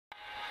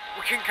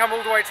we couldn't come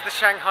all the way to the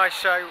Shanghai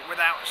show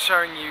without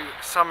showing you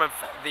some of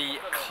the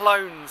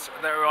clones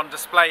that are on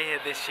display here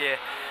this year,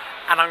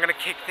 and I'm going to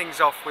kick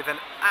things off with an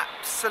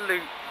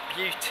absolute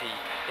beauty.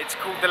 It's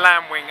called the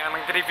Lamb Wing, and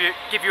I'm going to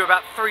give you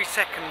about 3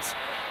 seconds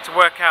to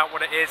work out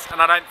what it is,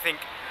 and I don't think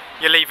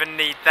you'll even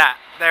need that.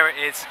 There it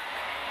is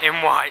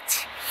in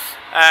white.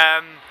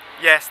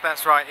 Yes,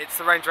 that's right, it's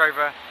the Range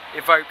Rover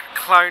Evoque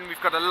clone.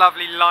 We've got a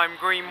lovely lime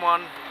green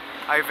one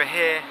over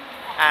here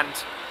and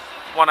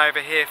one over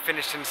here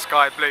finished in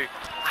sky blue.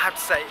 I have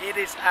to say, it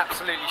is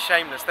absolutely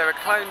shameless. There are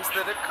clones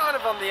that are kind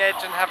of on the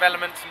edge and have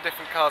elements from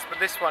different cars, but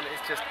this one is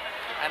just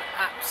an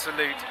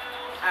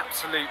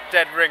absolute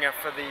dead ringer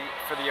for the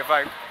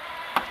Evoque.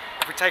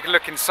 If we take a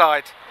look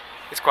inside,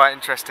 it's quite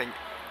interesting.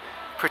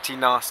 Pretty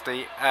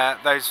nasty.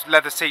 Those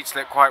leather seats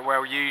look quite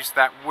well used.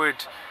 That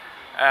wood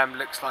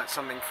looks like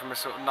something from a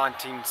sort of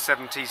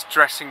 1970s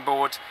dressing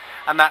board.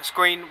 And that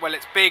screen, well,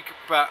 it's big,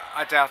 but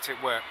I doubt it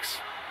works.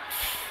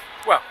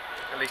 Well,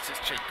 at least it's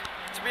cheap.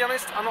 To be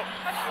honest, I'm not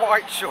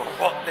quite sure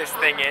what this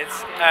thing is,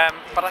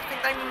 but I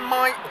think they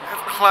might have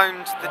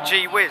cloned the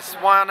G-Wiz.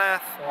 Why on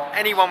earth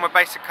anyone would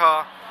base a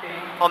car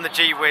on the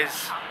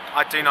G-Wiz,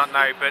 I do not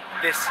know, but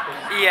this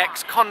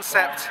EX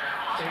concept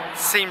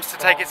seems to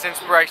take its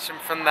inspiration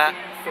from that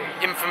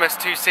infamous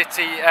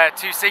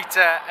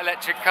two-seater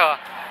electric car.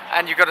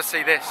 And you've got to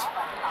see this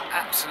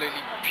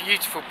absolutely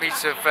beautiful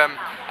piece of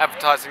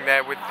advertising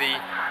there with the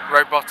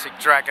robotic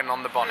dragon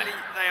on the bonnet.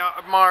 They are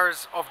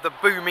admirers of the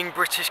booming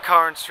British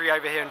car industry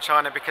over here in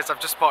China, because I've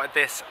just spotted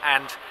this,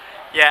 and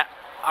yeah,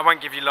 I won't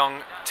give you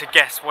long to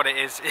guess what it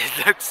is.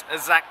 It looks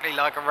exactly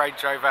like a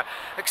Range Rover,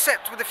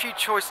 except with a few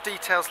choice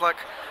details like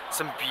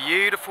some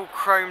beautiful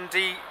chrome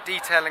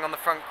detailing on the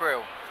front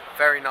grille.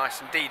 Very nice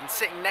indeed. And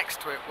sitting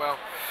next to it, well,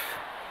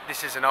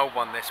 this is an old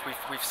one.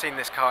 We've seen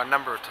this car a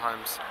number of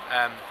times.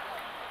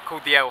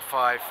 Called the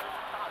L5.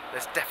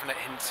 There's definite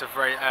hints of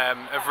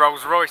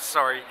Rolls-Royce,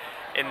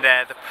 in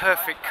there. The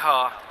perfect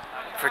car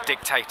for a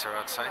dictator,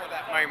 I'd say. At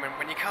that moment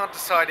when you can't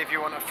decide if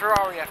you want a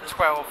Ferrari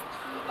F12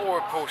 or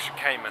a Porsche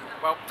Cayman,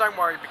 well, don't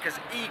worry, because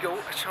Eagle,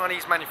 a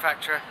Chinese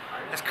manufacturer,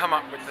 has come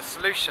up with the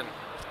solution.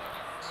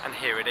 And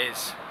here it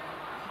is.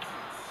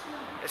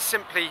 It's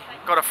simply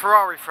got a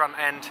Ferrari front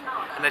end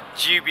and a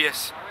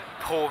dubious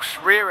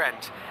Porsche rear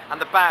end. And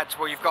the badge,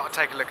 well, you've got to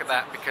take a look at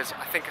that, because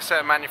I think a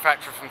certain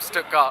manufacturer from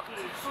Stuttgart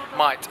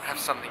might have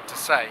something to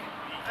say.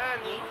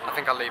 I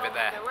think I'll leave it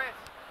there.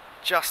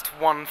 Just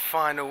one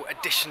final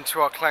addition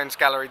to our clones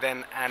gallery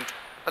then, and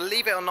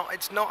believe it or not,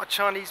 it's not a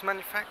Chinese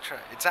manufacturer.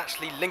 It's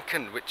actually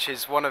Lincoln, which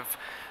is one of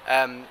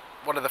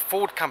the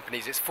Ford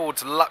companies. It's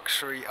Ford's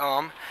luxury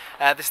arm.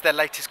 This is their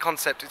latest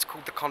concept. It's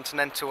called the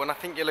Continental, and I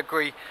think you'll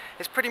agree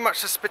it's pretty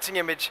much the spitting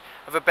image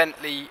of a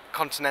Bentley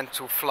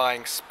Continental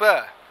flying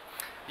spur.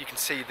 You can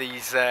see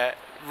these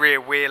rear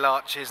wheel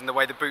arches and the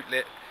way the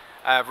bootlet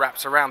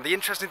wraps around. The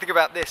interesting thing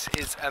about this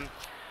is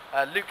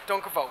Luke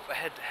Donkervolt, the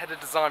head of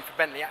design for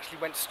Bentley, actually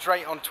went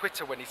straight on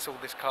Twitter when he saw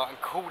this car and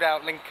called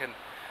out Lincoln,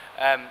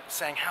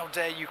 saying, "How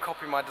dare you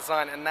copy my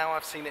design?" And now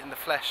I've seen it in the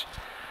flesh,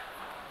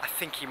 I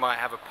think he might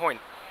have a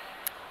point.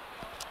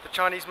 The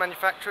Chinese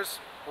manufacturers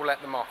will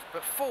let them off,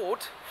 but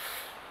Ford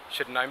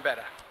should have known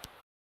better.